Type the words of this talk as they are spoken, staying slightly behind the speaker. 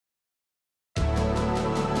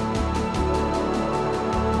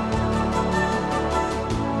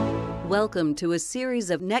Welcome to a series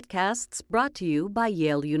of netcasts brought to you by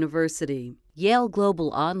Yale University. Yale Global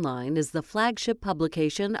Online is the flagship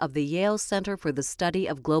publication of the Yale Center for the Study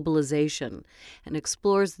of Globalization and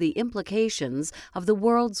explores the implications of the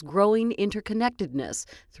world's growing interconnectedness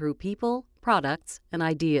through people, products, and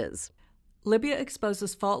ideas. Libya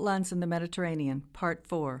Exposes Fault Lines in the Mediterranean, Part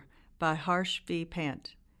 4, by Harsh V.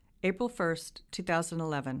 Pant. April 1st,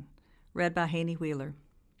 2011. Read by Haney Wheeler.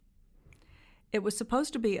 It was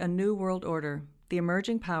supposed to be a new world order, the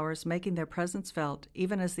emerging powers making their presence felt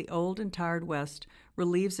even as the old and tired West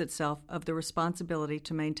relieves itself of the responsibility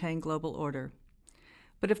to maintain global order.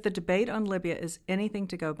 But if the debate on Libya is anything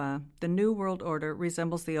to go by, the new world order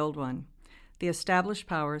resembles the old one. The established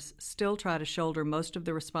powers still try to shoulder most of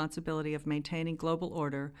the responsibility of maintaining global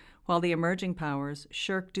order, while the emerging powers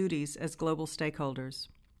shirk duties as global stakeholders.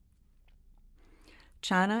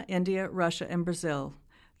 China, India, Russia, and Brazil,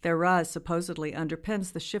 their rise supposedly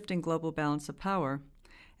underpins the shifting global balance of power,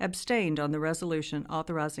 abstained on the resolution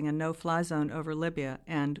authorizing a no-fly zone over Libya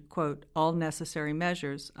and, quote, all necessary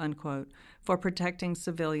measures, unquote, for protecting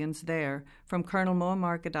civilians there from Colonel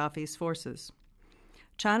Muammar Gaddafi's forces.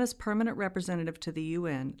 China's permanent representative to the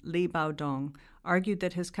UN, Li Baodong, argued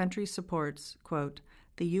that his country supports, quote,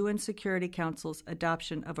 the UN Security Council's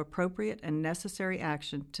adoption of appropriate and necessary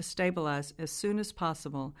action to stabilize as soon as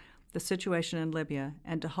possible the situation in Libya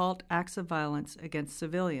and to halt acts of violence against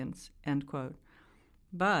civilians, end quote.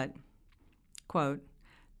 But, quote,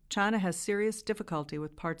 China has serious difficulty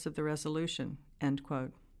with parts of the resolution, end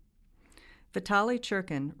quote. Vitaly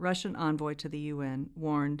Churkin, Russian envoy to the UN,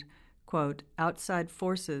 warned, quote, outside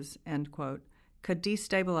forces, end quote, could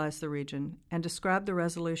destabilize the region and described the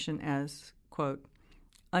resolution as, quote,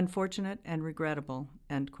 unfortunate and regrettable,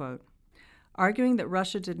 end quote. Arguing that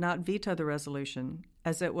Russia did not veto the resolution,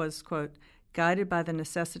 as it was, quote, guided by the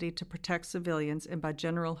necessity to protect civilians and by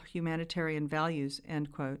general humanitarian values,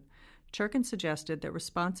 end quote, Churkin suggested that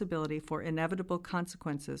responsibility for inevitable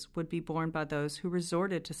consequences would be borne by those who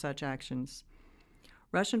resorted to such actions.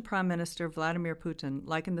 Russian Prime Minister Vladimir Putin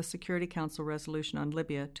likened the Security Council resolution on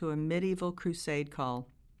Libya to a medieval crusade call.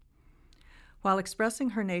 While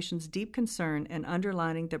expressing her nation's deep concern and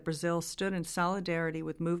underlining that Brazil stood in solidarity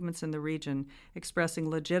with movements in the region expressing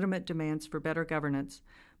legitimate demands for better governance,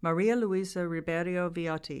 Maria Luisa Ribeiro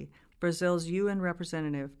Viotti, Brazil's UN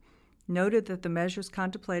representative, noted that the measures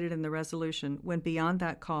contemplated in the resolution went beyond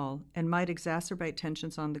that call and might exacerbate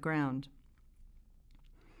tensions on the ground.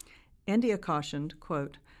 India cautioned,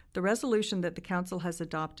 quote, the resolution that the Council has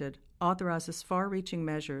adopted authorizes far-reaching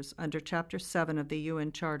measures under Chapter 7 of the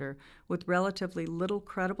UN Charter with relatively little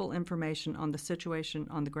credible information on the situation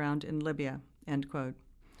on the ground in Libya, end quote.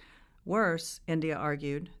 Worse, India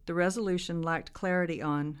argued, the resolution lacked clarity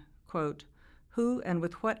on, quote, who and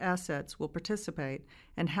with what assets will participate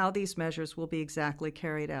and how these measures will be exactly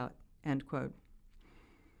carried out, end quote.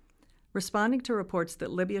 Responding to reports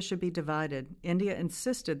that Libya should be divided, India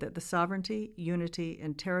insisted that the sovereignty, unity,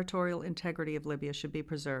 and territorial integrity of Libya should be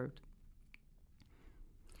preserved.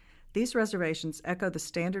 These reservations echo the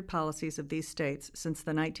standard policies of these states since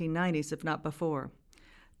the 1990s, if not before.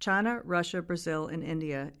 China, Russia, Brazil, and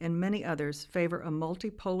India, and many others favor a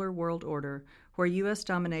multipolar world order where U.S.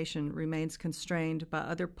 domination remains constrained by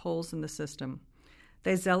other poles in the system.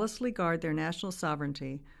 They zealously guard their national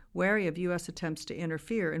sovereignty, wary of U.S. attempts to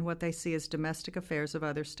interfere in what they see as domestic affairs of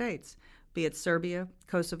other states, be it Serbia,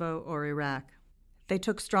 Kosovo, or Iraq. They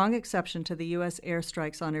took strong exception to the U.S.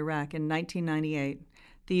 airstrikes on Iraq in 1998,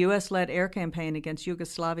 the U.S.-led air campaign against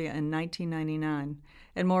Yugoslavia in 1999,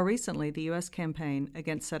 and more recently the U.S. campaign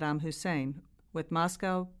against Saddam Hussein, with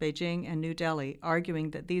Moscow, Beijing, and New Delhi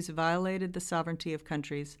arguing that these violated the sovereignty of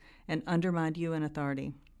countries and undermined UN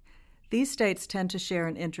authority. These states tend to share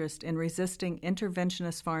an interest in resisting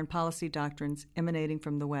interventionist foreign policy doctrines emanating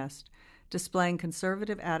from the West, displaying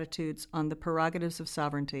conservative attitudes on the prerogatives of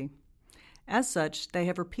sovereignty. As such, they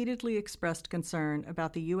have repeatedly expressed concern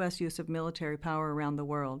about the U.S. use of military power around the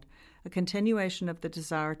world, a continuation of the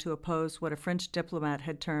desire to oppose what a French diplomat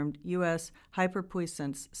had termed U.S.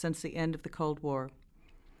 hyperpuissance since the end of the Cold War.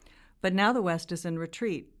 But now the West is in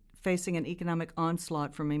retreat, facing an economic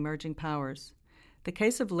onslaught from emerging powers. The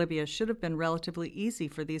case of Libya should have been relatively easy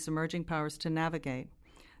for these emerging powers to navigate.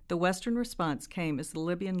 The Western response came as the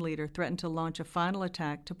Libyan leader threatened to launch a final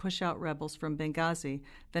attack to push out rebels from Benghazi,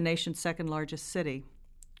 the nation's second-largest city.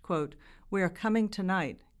 Quote, we are coming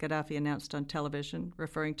tonight, Gaddafi announced on television,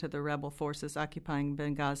 referring to the rebel forces occupying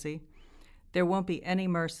Benghazi. There won't be any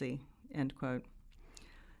mercy, end quote.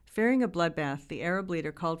 Fearing a bloodbath, the Arab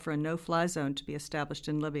leader called for a no-fly zone to be established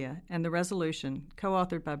in Libya, and the resolution,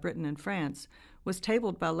 co-authored by Britain and France, was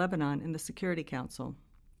tabled by Lebanon in the Security Council.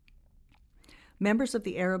 Members of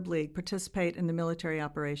the Arab League participate in the military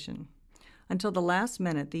operation. Until the last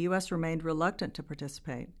minute, the U.S. remained reluctant to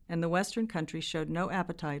participate, and the Western countries showed no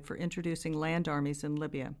appetite for introducing land armies in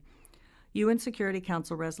Libya. UN Security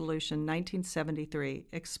Council Resolution 1973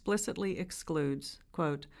 explicitly excludes,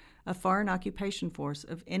 quote, a foreign occupation force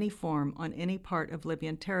of any form on any part of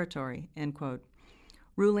Libyan territory, end quote,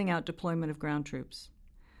 ruling out deployment of ground troops.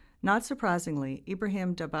 Not surprisingly,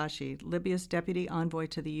 Ibrahim Dabashi, Libya's deputy envoy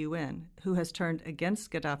to the UN, who has turned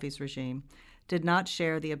against Gaddafi's regime, did not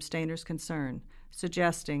share the abstainers' concern,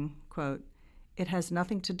 suggesting, quote, it has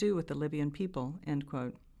nothing to do with the Libyan people, end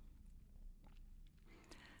quote.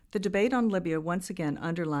 The debate on Libya once again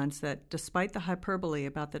underlines that, despite the hyperbole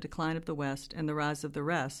about the decline of the West and the rise of the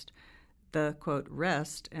rest, the, quote,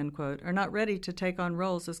 rest, end quote, are not ready to take on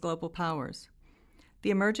roles as global powers. The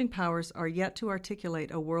emerging powers are yet to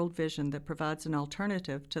articulate a world vision that provides an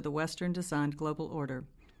alternative to the Western-designed global order.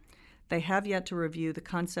 They have yet to review the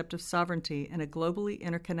concept of sovereignty in a globally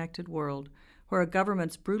interconnected world where a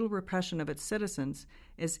government's brutal repression of its citizens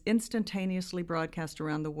is instantaneously broadcast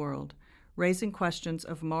around the world, raising questions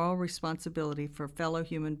of moral responsibility for fellow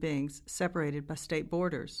human beings separated by state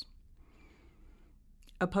borders.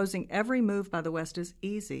 Opposing every move by the West is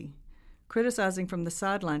easy. Criticizing from the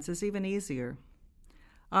sidelines is even easier.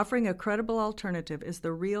 Offering a credible alternative is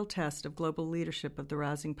the real test of global leadership of the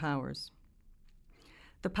rising powers.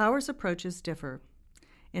 The powers' approaches differ.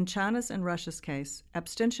 In China's and Russia's case,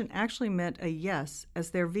 abstention actually meant a yes,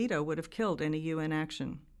 as their veto would have killed any UN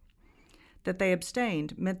action. That they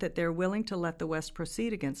abstained meant that they're willing to let the West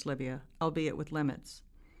proceed against Libya, albeit with limits.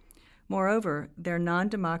 Moreover, they're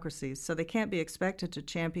non-democracies, so they can't be expected to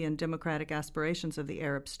champion democratic aspirations of the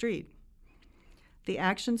Arab street. The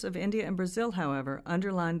actions of India and Brazil, however,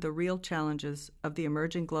 underlined the real challenges of the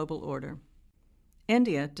emerging global order.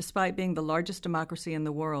 India, despite being the largest democracy in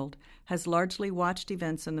the world, has largely watched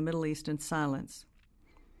events in the Middle East in silence.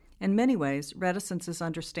 In many ways, reticence is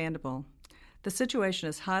understandable. The situation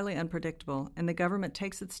is highly unpredictable, and the government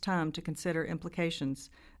takes its time to consider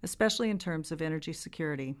implications, especially in terms of energy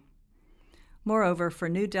security. Moreover, for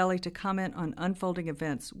New Delhi to comment on unfolding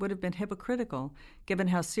events would have been hypocritical, given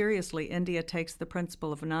how seriously India takes the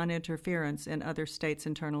principle of non-interference in other states'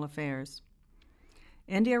 internal affairs.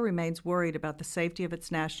 India remains worried about the safety of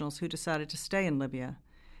its nationals who decided to stay in Libya.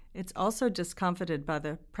 It's also discomfited by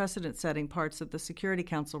the precedent-setting parts of the Security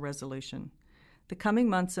Council resolution. The coming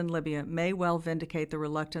months in Libya may well vindicate the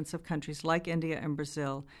reluctance of countries like India and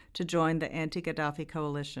Brazil to join the anti-Gaddafi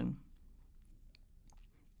coalition.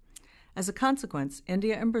 As a consequence,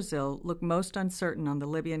 India and Brazil look most uncertain on the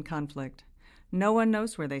Libyan conflict. No one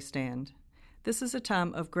knows where they stand. This is a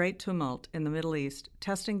time of great tumult in the Middle East,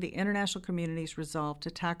 testing the international community's resolve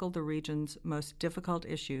to tackle the region's most difficult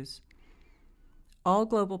issues. All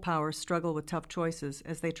global powers struggle with tough choices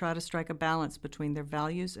as they try to strike a balance between their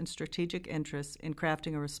values and strategic interests in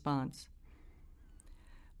crafting a response.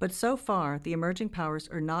 But so far, the emerging powers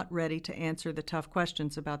are not ready to answer the tough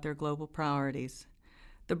questions about their global priorities.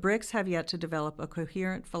 The BRICs have yet to develop a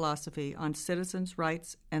coherent philosophy on citizens'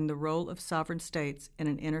 rights and the role of sovereign states in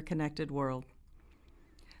an interconnected world.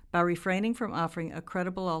 By refraining from offering a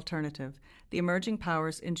credible alternative, the emerging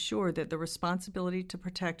powers ensure that the responsibility to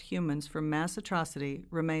protect humans from mass atrocity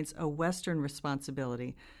remains a Western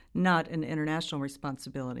responsibility, not an international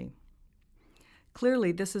responsibility.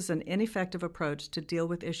 Clearly, this is an ineffective approach to deal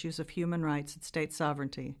with issues of human rights and state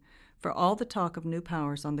sovereignty. For all the talk of new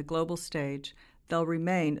powers on the global stage, they'll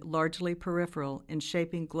remain largely peripheral in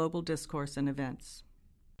shaping global discourse and events.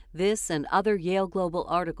 This and other Yale Global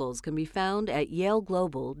articles can be found at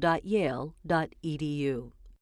yaleglobal.yale.edu.